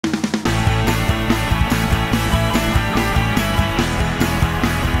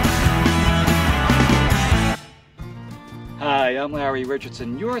I'm Larry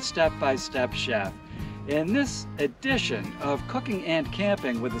Richardson, your step-by-step chef. In this edition of Cooking and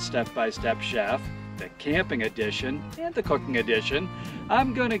Camping with the Step-by-Step Chef, the camping edition and the cooking edition,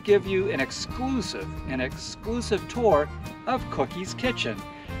 I'm going to give you an exclusive tour of Cookie's Kitchen.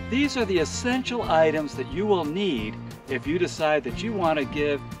 These are the essential items that you will need if you decide that you want to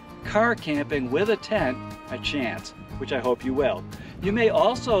give car camping with a tent a chance, which I hope you will. You may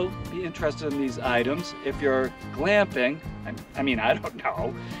also be interested in these items if you're glamping. I don't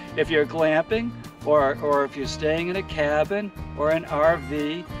know. If you're glamping or if you're staying in a cabin or an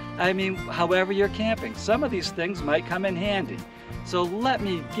RV, however you're camping. Some of these things might come in handy. So let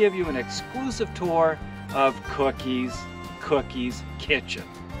me give you an exclusive tour of Cookie's Kitchen.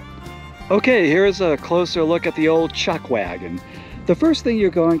 Okay, here's a closer look at the old chuck wagon. The first thing you're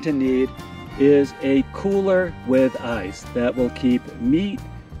going to need is a cooler with ice that will keep meat,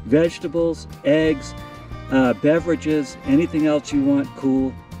 vegetables, eggs, beverages, anything else you want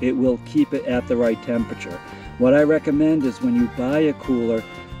cool. It will keep it at the right temperature. What I recommend is when you buy a cooler,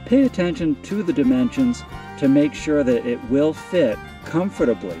 pay attention to the dimensions to make sure that it will fit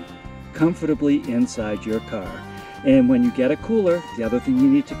comfortably inside your car. And when you get a cooler, the other thing you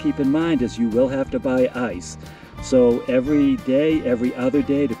need to keep in mind is you will have to buy ice. So every day, every other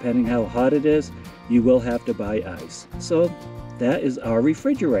day, depending how hot it is, you will have to buy ice. So that is our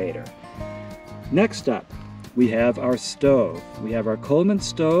refrigerator. Next up, we have our stove. We have our Coleman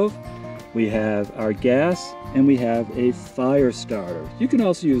stove, we have our gas, and we have a fire starter. You can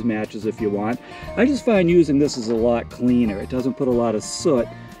also use matches if you want. I just find using this is a lot cleaner. It doesn't put a lot of soot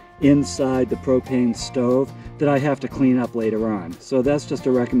inside the propane stove that I have to clean up later on. So that's just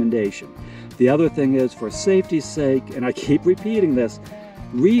a recommendation. The other thing is, for safety's sake, and I keep repeating this,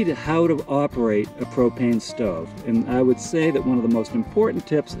 read how to operate a propane stove. And I would say that one of the most important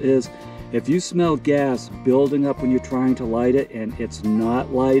tips is if you smell gas building up when you're trying to light it and it's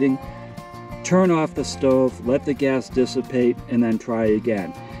not lighting, turn off the stove, let the gas dissipate, and then try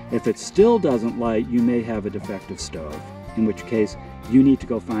again. If it still doesn't light, you may have a defective stove, in which case you need to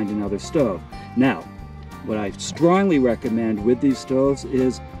go find another stove. Now, what I strongly recommend with these stoves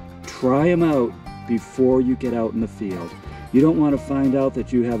is try them out before you get out in the field. You don't want to find out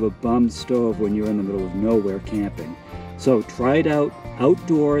that you have a bum stove when you're in the middle of nowhere camping. So try it out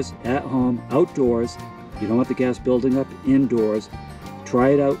outdoors, at home, outdoors. You don't want the gas building up indoors. Try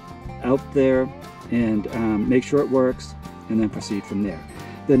it out there and make sure it works, and then proceed from there.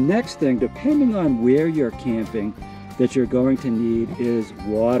 The next thing, depending on where you're camping, that you're going to need is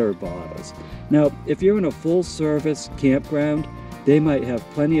water bottles. Now, if you're in a full-service campground, they might have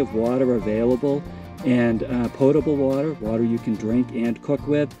plenty of water available, and potable water you can drink and cook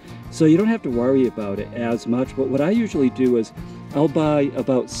with, so you don't have to worry about it as much. But what I usually do is I'll buy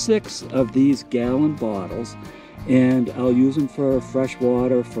about 6 of these gallon bottles, and I'll use them for fresh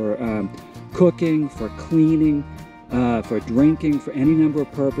water, for cooking, for cleaning, for drinking, for any number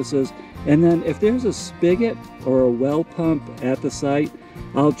of purposes. And then if there's a spigot or a well pump at the site,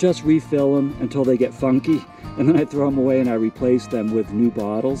 I'll just refill them until they get funky, and then I throw them away and I replace them with new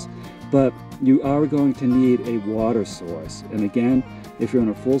bottles. But you are going to need a water source. And again, if you're in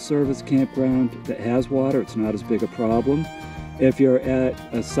a full-service campground that has water, it's not as big a problem. If you're at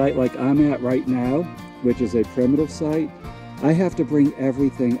a site like I'm at right now, which is a primitive site, I have to bring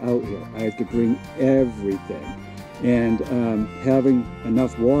everything out here. I have to bring everything. And having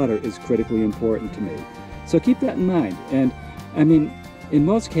enough water is critically important to me. So keep that in mind. And in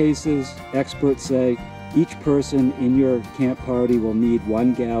most cases, experts say each person in your camp party will need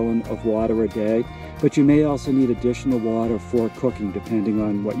 1 gallon of water a day, but you may also need additional water for cooking, depending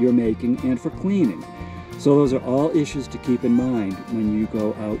on what you're making, and for cleaning. So those are all issues to keep in mind when you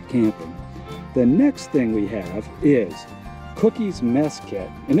go out camping. The next thing we have is Cookie's mess kit,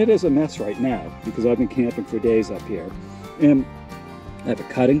 and it is a mess right now because I've been camping for days up here. And I have a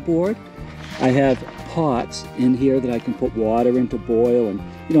cutting board. I have pots in here that I can put water in to boil and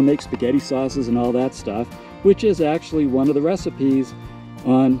make spaghetti sauces and all that stuff, which is actually one of the recipes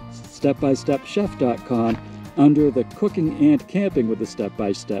on stepbystepchef.com under the Cooking and Camping with the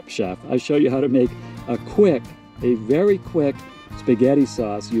Step-by-Step Chef. I show you how to make a very quick spaghetti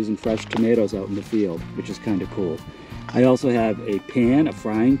sauce using fresh tomatoes out in the field, which is kind of cool. I also have a pan, a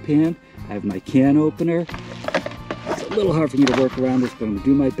frying pan. I have my can opener. It's a little hard for me to work around this, but I'm going to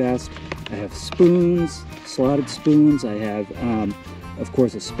do my best. I have spoons, slotted spoons. I have, of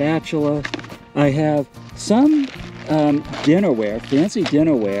course, a spatula. I have some dinnerware, fancy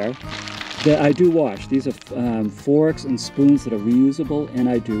dinnerware, that I do wash. These are forks and spoons that are reusable, and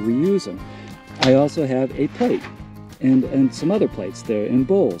I do reuse them. I also have a plate and some other plates there and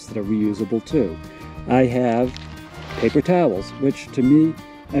bowls that are reusable too. I have paper towels, which to me,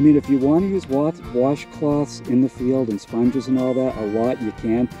 I mean, if you want to use washcloths in the field and sponges and all that, a lot you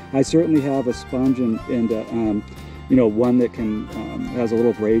can. I certainly have a sponge and you know, one that can has a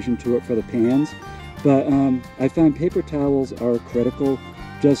little abrasion to it for the pans. But I find paper towels are critical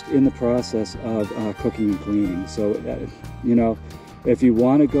just in the process of cooking and cleaning. So, you know, if you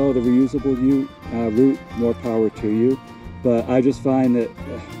want to go the reusable route, more power to you. But I just find that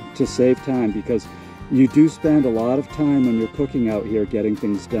to save time, because you do spend a lot of time when you're cooking out here getting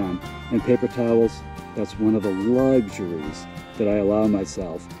things done. And paper towels, that's one of the luxuries that I allow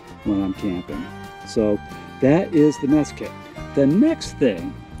myself when I'm camping. So that is the mess kit. The next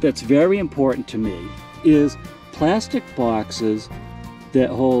thing that's very important to me is plastic boxes that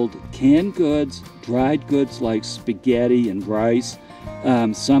hold canned goods, dried goods like spaghetti and rice,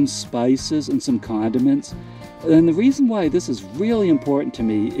 some spices and some condiments. And the reason why this is really important to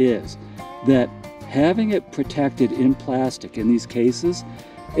me is that having it protected in plastic in these cases,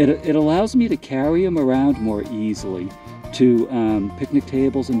 it allows me to carry them around more easily to picnic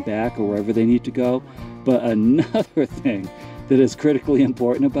tables and back or wherever they need to go. But another thing that is critically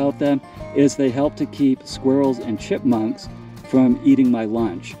important about them is they help to keep squirrels and chipmunks from eating my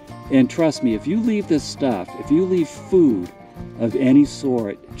lunch. And trust me, if you leave this stuff, if you leave food of any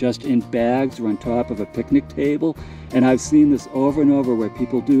sort just in bags or on top of a picnic table, and I've seen this over and over where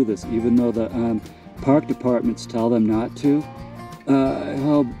people do this, even though the park departments tell them not to,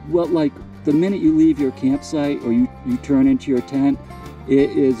 well, like the minute you leave your campsite or you turn into your tent,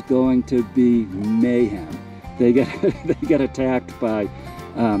 it is going to be mayhem. They get attacked by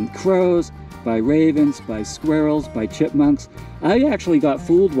crows, by ravens, by squirrels, by chipmunks. I actually got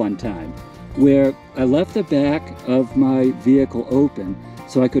fooled one time where I left the back of my vehicle open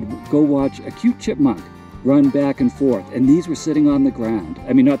so I could go watch a cute chipmunk run back and forth. And these were sitting on the ground.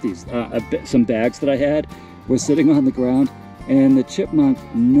 I mean, not these, some bags that I had were sitting on the ground, and the chipmunk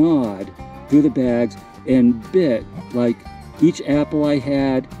gnawed through the bags and bit like each apple I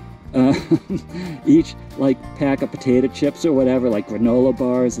had, each like pack of potato chips or whatever, like granola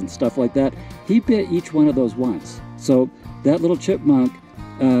bars and stuff like that. He bit each one of those once. So that little chipmunk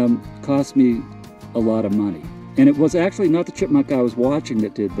cost me a lot of money. And it was actually not the chipmunk I was watching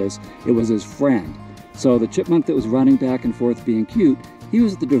that did this, it was his friend. So the chipmunk that was running back and forth being cute, he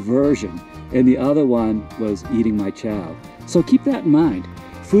was the diversion, and the other one was eating my chow. So keep that in mind.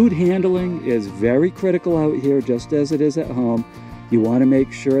 Food handling is very critical out here, just as it is at home. You want to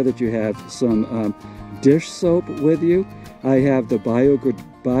make sure that you have some dish soap with you. I have the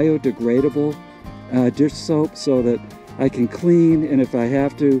biodegradable dish soap so that I can clean, and if I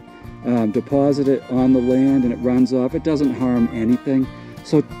have to deposit it on the land and it runs off, it doesn't harm anything.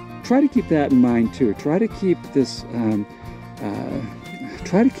 So try to keep that in mind too. Try to keep this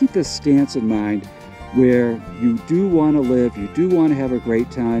stance in mind where you do want to live, you do want to have a great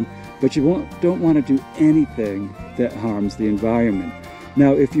time, but you don't want to do anything that harms the environment.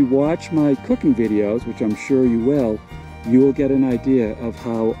 Now, if you watch my cooking videos, which I'm sure you will get an idea of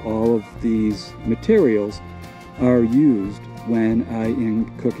how all of these materials are used when I am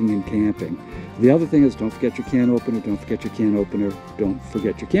cooking and camping. The other thing is, don't forget your can opener, don't forget your can opener, don't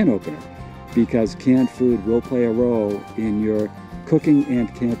forget your can opener, because canned food will play a role in your cooking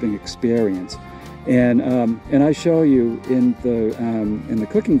and camping experience. And I show you in the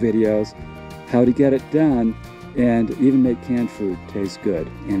cooking videos how to get it done and even make canned food taste good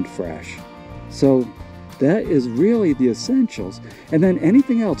and fresh. So that is really the essentials. And then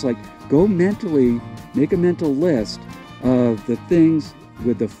anything else, like go mentally, make a mental list of the things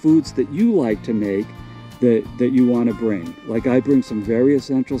with the foods that you like to make that you want to bring. Like I bring some very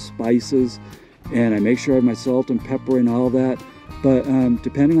essential spices, and I make sure I have my salt and pepper and all that. But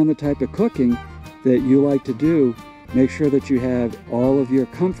depending on the type of cooking that you like to do, make sure that you have all of your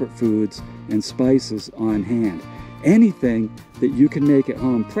comfort foods and spices on hand. Anything that you can make at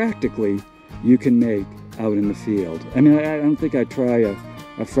home practically, you can make out in the field. I mean, I don't think I'd try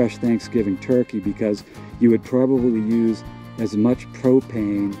a fresh Thanksgiving turkey, because you would probably use as much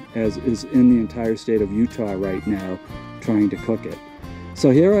propane as is in the entire state of Utah right now trying to cook it. So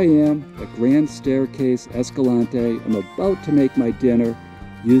here I am, a Grand Staircase Escalante. I'm about to make my dinner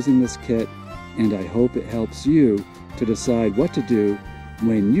using this kit, and I hope it helps you to decide what to do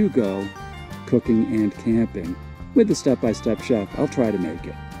when you go cooking and camping with the Step-by-Step Chef. I'll try to make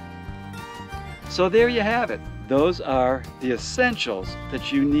it. So there you have it. Those are the essentials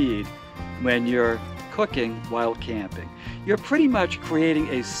that you need when you're cooking while camping. You're pretty much creating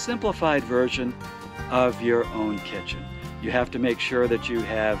a simplified version of your own kitchen. You have to make sure that you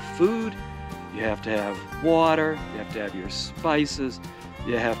have food, you have to have water, you have to have your spices,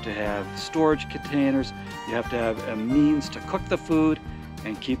 You have to have storage containers. You have to have a means to cook the food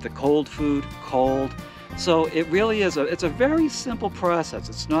and keep the cold food cold. So it really is it's a very simple process.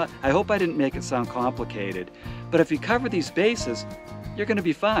 It's not, I hope I didn't make it sound complicated, but if you cover these bases, you're going to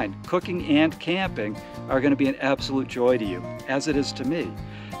be fine. Cooking and camping are going to be an absolute joy to you, as it is to me.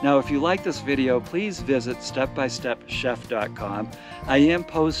 Now, if you like this video, please visit stepbystepchef.com. I am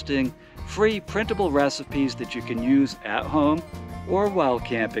posting free printable recipes that you can use at home or while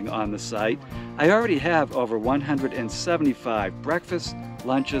camping on the site. I already have over 175 breakfasts,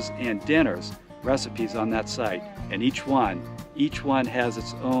 lunches, and dinners recipes on that site, and each one has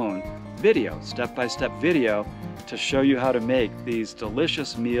its own video, step-by-step video, to show you how to make these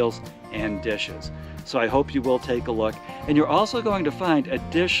delicious meals and dishes. So I hope you will take a look. And you're also going to find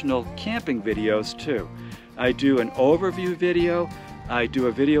additional camping videos too. I do an overview video. I do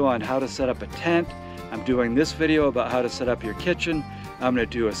a video on how to set up a tent. I'm doing this video about how to set up your kitchen. I'm going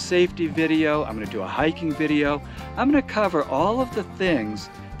to do a safety video. I'm going to do a hiking video. I'm going to cover all of the things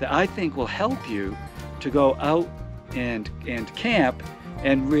that I think will help you to go out and camp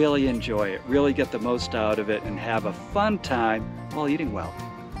and really enjoy it, really get the most out of it and have a fun time while eating well.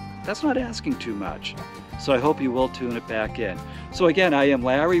 That's not asking too much. So I hope you will tune it back in. So again, I am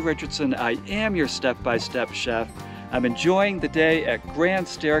Larry Richardson. I am your step-by-step chef. I'm enjoying the day at Grand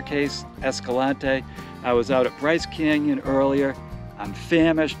Staircase Escalante. I was out at Bryce Canyon earlier. I'm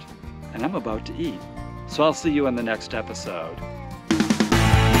famished and I'm about to eat. So I'll see you in the next episode.